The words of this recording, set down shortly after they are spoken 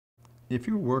if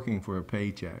you're working for a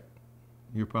paycheck,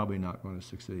 you're probably not going to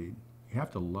succeed. You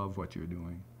have to love what you're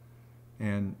doing.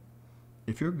 And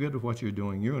if you're good at what you're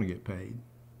doing, you're going to get paid.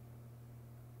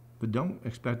 But don't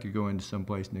expect to go into some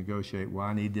place and negotiate, well,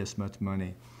 I need this much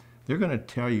money. They're going to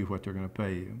tell you what they're going to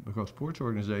pay you, because sports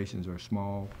organizations are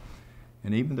small,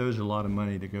 and even though there's a lot of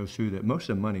money that goes through that, most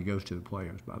of the money goes to the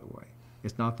players, by the way.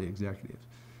 It's not the executives.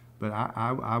 But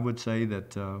I would say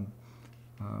that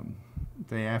if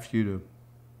they ask you to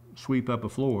sweep up a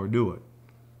floor, do it.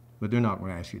 But they're not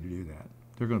going to ask you to do that.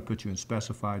 They're going to put you in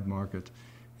specified markets.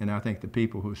 And I think the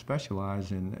people who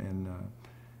specialize in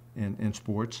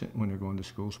sports, when they're going to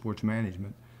school, sports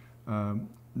management,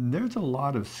 there's a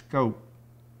lot of scope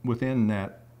within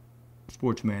that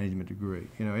sports management degree.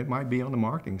 You know, it might be on the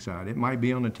marketing side, it might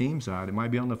be on the team side, it might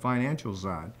be on the financial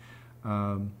side.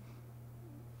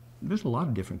 There's a lot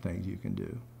of different things you can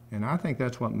do. And I think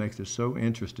that's what makes it so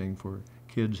interesting for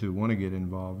kids who want to get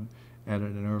involved at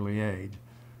an early age.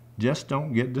 Just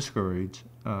don't get discouraged,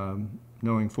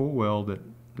 knowing full well that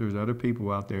there's other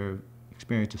people out there who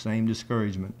experience the same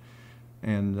discouragement,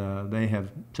 and they have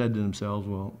said to themselves,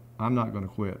 well, I'm not going to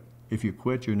quit. If you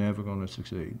quit, you're never going to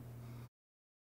succeed.